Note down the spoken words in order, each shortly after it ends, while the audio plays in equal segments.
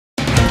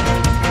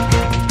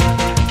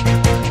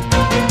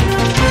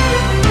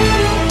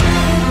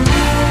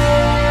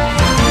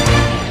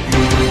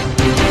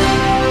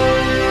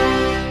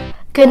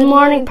Good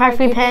morning,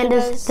 Parfait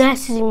Pandas.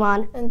 This is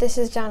Iman. And this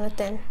is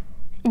Jonathan.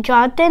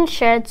 Jonathan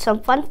shared some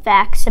fun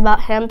facts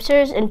about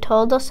hamsters and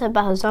told us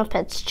about his own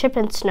pets, Chip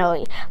and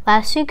Snowy,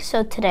 last week.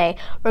 So today,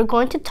 we're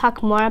going to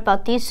talk more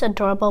about these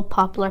adorable,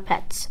 popular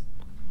pets.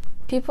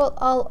 People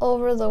all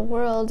over the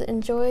world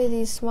enjoy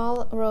these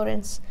small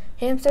rodents.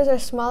 Hamsters are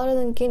smaller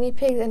than guinea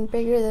pigs and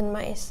bigger than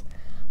mice.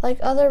 Like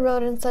other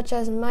rodents such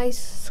as mice,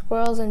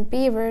 squirrels, and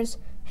beavers,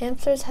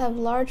 hamsters have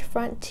large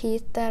front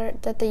teeth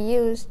that they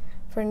use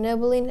for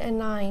nibbling and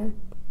gnawing.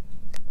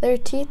 Their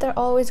teeth are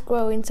always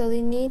growing, so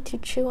they need to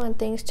chew on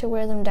things to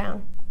wear them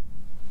down.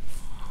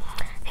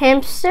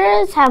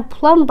 Hamsters have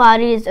plump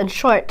bodies and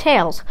short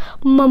tails.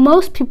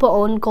 Most people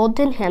own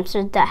golden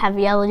hamsters that have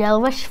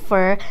yellowish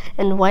fur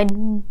and white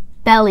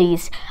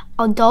bellies.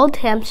 Adult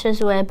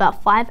hamsters weigh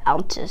about 5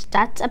 ounces.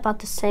 That's about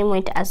the same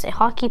weight as a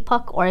hockey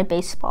puck or a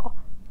baseball.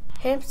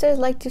 Hamsters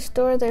like to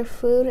store their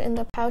food in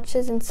the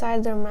pouches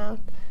inside their mouth.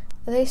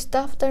 They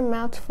stuff their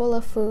mouths full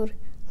of food.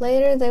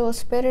 Later, they will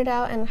spit it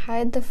out and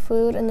hide the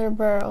food in their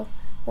burrow.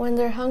 When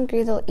they're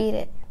hungry, they'll eat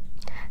it.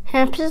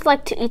 Hamsters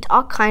like to eat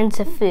all kinds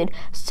of food,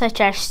 such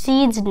as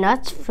seeds,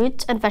 nuts,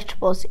 fruits, and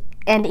vegetables,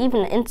 and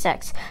even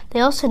insects. They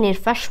also need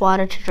fresh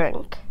water to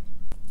drink.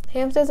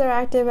 Hamsters are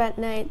active at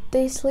night.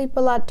 They sleep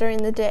a lot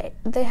during the day.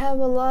 They have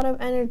a lot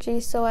of energy,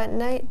 so at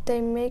night they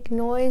make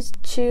noise,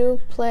 chew,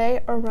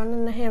 play, or run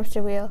on the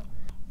hamster wheel.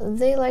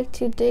 They like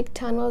to dig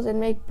tunnels and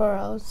make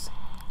burrows.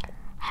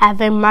 Have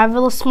a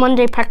marvelous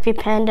Monday, Parfait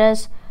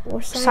Pandas.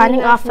 We're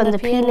signing off from the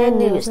PNN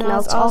News. Now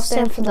let's all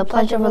stand for the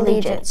Pledge of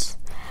Allegiance.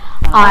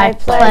 I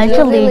pledge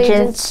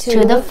allegiance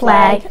to the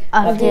flag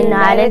of the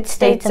United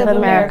States of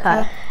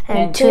America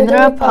and to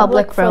the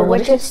republic for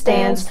which it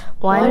stands,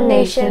 one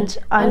nation,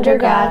 under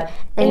God,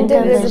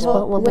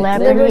 indivisible, with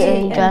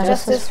liberty and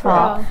justice for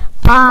all.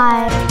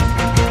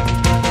 Bye.